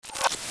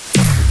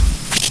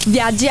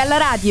Viaggi alla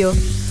radio.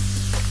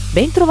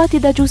 Bentrovati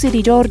da Josie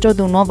Di Giorgio ad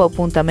un nuovo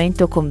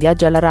appuntamento con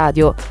Viaggi alla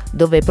radio,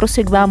 dove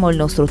proseguiamo il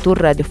nostro tour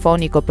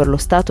radiofonico per lo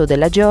stato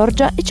della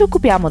Georgia e ci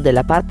occupiamo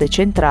della parte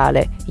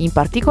centrale, in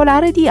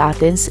particolare di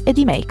Athens e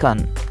di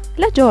Macon.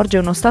 La Georgia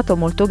è uno stato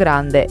molto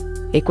grande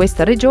e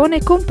questa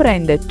regione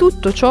comprende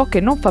tutto ciò che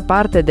non fa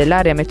parte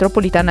dell'area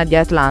metropolitana di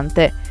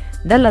Atlante,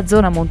 dalla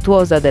zona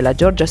montuosa della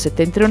Georgia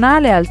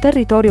settentrionale al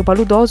territorio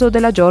paludoso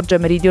della Georgia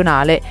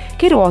meridionale,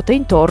 che ruota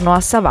intorno a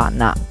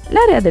Savannah.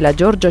 L'area della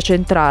Georgia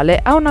centrale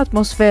ha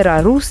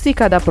un'atmosfera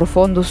rustica da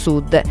profondo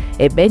sud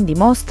e ben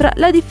dimostra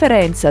la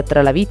differenza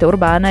tra la vita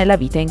urbana e la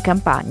vita in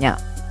campagna.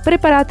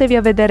 Preparatevi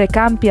a vedere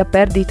campi a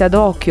perdita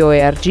d'occhio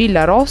e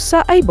argilla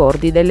rossa ai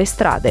bordi delle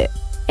strade.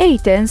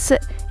 Athens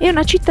è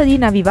una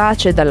cittadina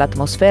vivace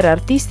dall'atmosfera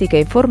artistica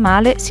e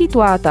informale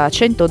situata a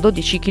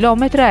 112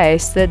 km a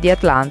est di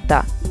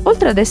Atlanta.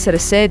 Oltre ad essere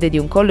sede di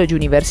un college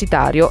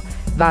universitario,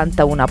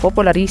 vanta una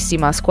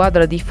popolarissima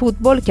squadra di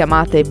football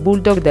chiamata i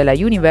Bulldog della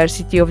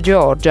University of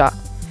Georgia.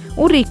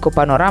 Un ricco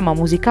panorama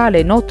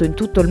musicale noto in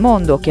tutto il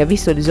mondo che ha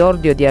visto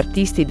l'esordio di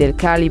artisti del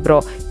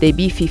calibro dei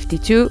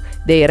B-52,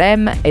 dei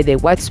Rem e dei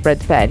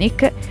Widespread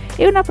Panic,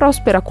 e una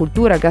prospera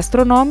cultura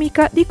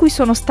gastronomica di cui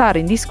sono star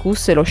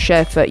indiscusse lo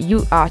chef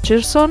Hugh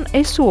Acherson e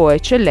il suo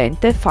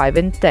eccellente 5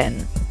 and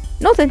 10.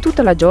 Nota in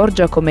tutta la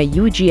Georgia come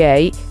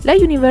UGA, la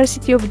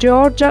University of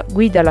Georgia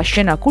guida la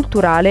scena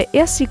culturale e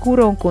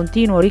assicura un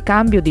continuo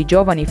ricambio di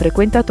giovani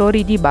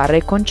frequentatori di bar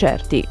e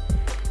concerti.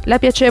 La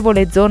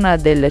piacevole zona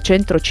del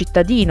centro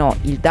cittadino,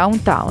 il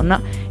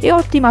downtown, è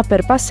ottima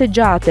per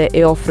passeggiate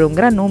e offre un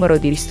gran numero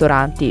di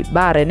ristoranti,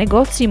 bar e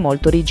negozi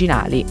molto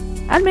originali.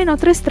 Almeno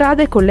 3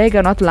 strade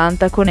collegano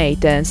Atlanta con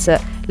Athens,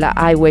 la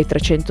Highway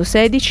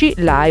 316,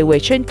 la Highway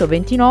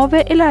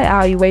 129 e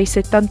la Highway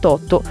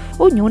 78,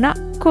 ognuna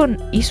con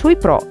i suoi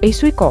pro e i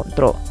suoi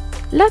contro.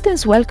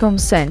 L'Athens Welcome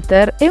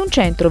Center è un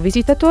centro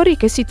visitatori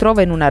che si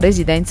trova in una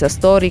residenza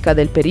storica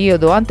del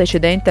periodo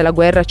antecedente alla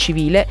guerra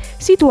civile,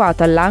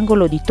 situata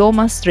all'angolo di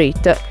Thomas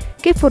Street,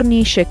 che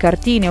fornisce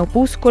cartine e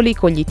opuscoli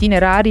con gli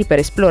itinerari per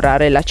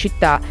esplorare la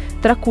città,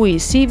 tra cui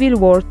il Civil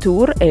War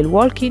Tour e il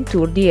Walking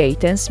Tour di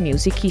Athens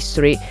Music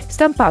History,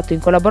 stampato in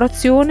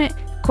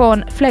collaborazione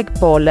con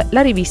Flagpole,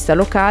 la rivista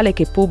locale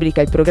che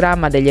pubblica il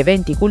programma degli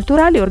eventi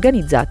culturali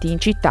organizzati in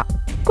città.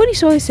 Con i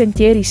suoi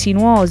sentieri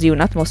sinuosi e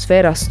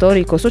un'atmosfera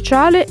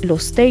storico-sociale, lo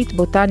State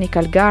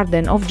Botanical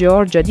Garden of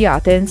Georgia di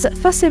Athens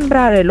fa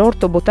sembrare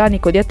l'orto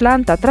botanico di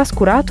Atlanta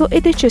trascurato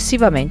ed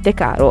eccessivamente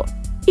caro.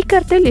 I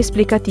cartelli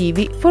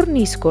esplicativi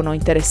forniscono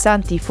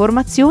interessanti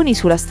informazioni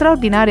sulla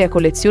straordinaria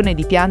collezione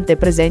di piante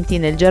presenti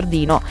nel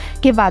giardino,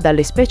 che va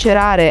dalle specie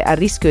rare a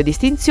rischio di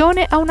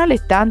estinzione a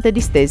un'allettante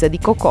distesa di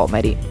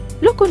cocomeri.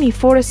 L'Oconee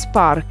Forest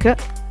Park,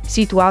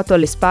 situato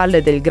alle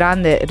spalle del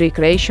grande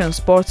Recreation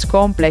Sports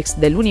Complex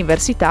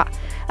dell'università,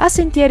 ha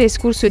sentieri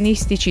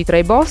escursionistici tra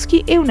i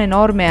boschi e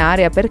un'enorme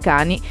area per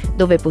cani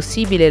dove è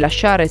possibile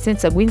lasciare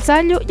senza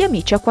guinzaglio gli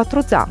amici a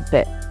 4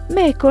 zampe.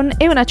 Macon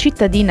è una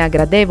cittadina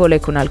gradevole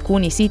con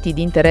alcuni siti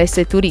di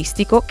interesse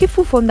turistico che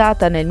fu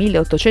fondata nel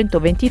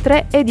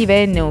 1823 e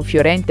divenne un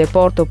fiorente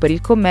porto per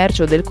il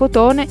commercio del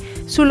cotone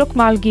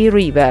sull'Ocmulgee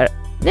River.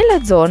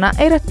 Nella zona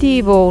era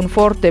attivo un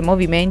forte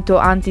movimento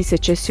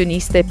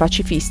antisecessionista e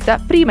pacifista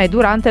prima e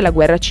durante la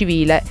guerra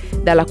civile,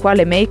 dalla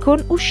quale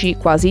Macon uscì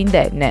quasi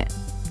indenne.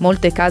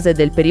 Molte case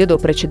del periodo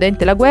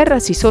precedente la guerra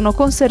si sono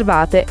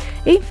conservate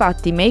e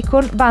infatti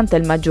Macon vanta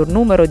il maggior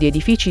numero di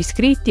edifici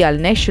iscritti al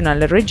National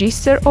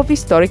Register of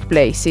Historic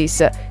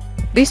Places,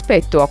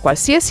 rispetto a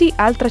qualsiasi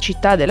altra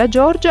città della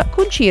Georgia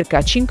con circa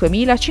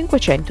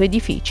 5.500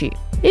 edifici.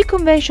 Il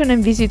Convention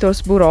and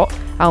Visitors Bureau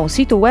ha un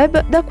sito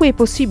web da cui è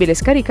possibile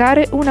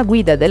scaricare una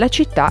guida della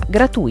città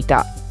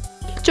gratuita.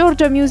 Il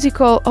Georgia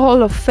Musical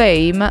Hall of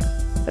Fame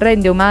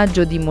rende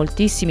omaggio di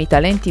moltissimi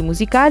talenti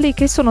musicali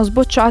che sono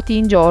sbocciati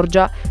in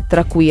Georgia,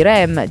 tra cui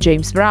Rem,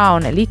 James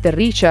Brown, Little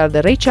Richard,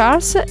 Ray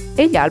Charles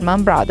e gli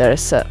Allman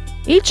Brothers.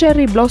 Il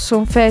Cherry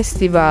Blossom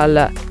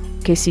Festival,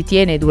 che si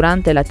tiene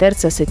durante la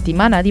terza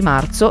settimana di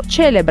marzo,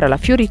 celebra la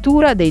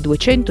fioritura dei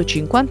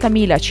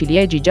 250.000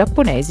 ciliegi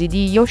giapponesi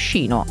di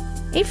Yoshino.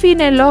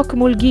 Infine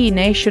l'Ocmulgee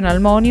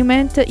National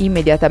Monument,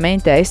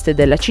 immediatamente a est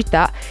della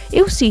città, è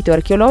un sito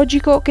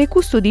archeologico che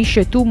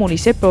custodisce tumuli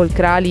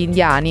sepolcrali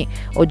indiani,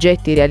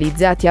 oggetti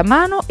realizzati a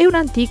mano e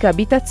un'antica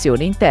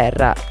abitazione in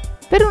terra.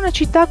 Per una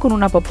città con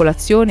una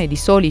popolazione di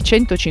soli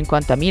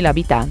 150.000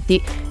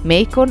 abitanti,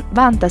 Macon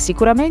vanta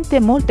sicuramente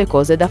molte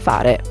cose da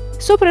fare.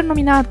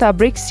 Soprannominata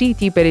Brick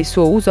City per il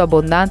suo uso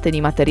abbondante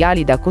di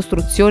materiali da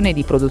costruzione e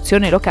di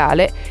produzione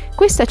locale,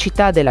 questa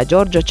città della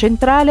Georgia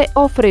centrale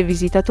offre ai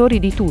visitatori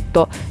di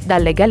tutto,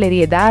 dalle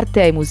gallerie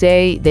d'arte ai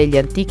musei degli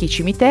antichi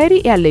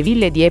cimiteri e alle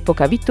ville di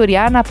epoca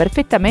vittoriana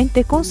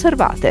perfettamente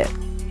conservate.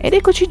 Ed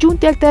eccoci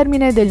giunti al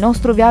termine del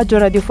nostro viaggio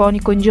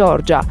radiofonico in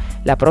Georgia.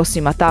 La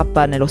prossima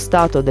tappa nello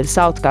stato del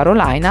South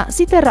Carolina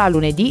si terrà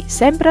lunedì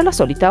sempre alla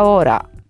solita ora.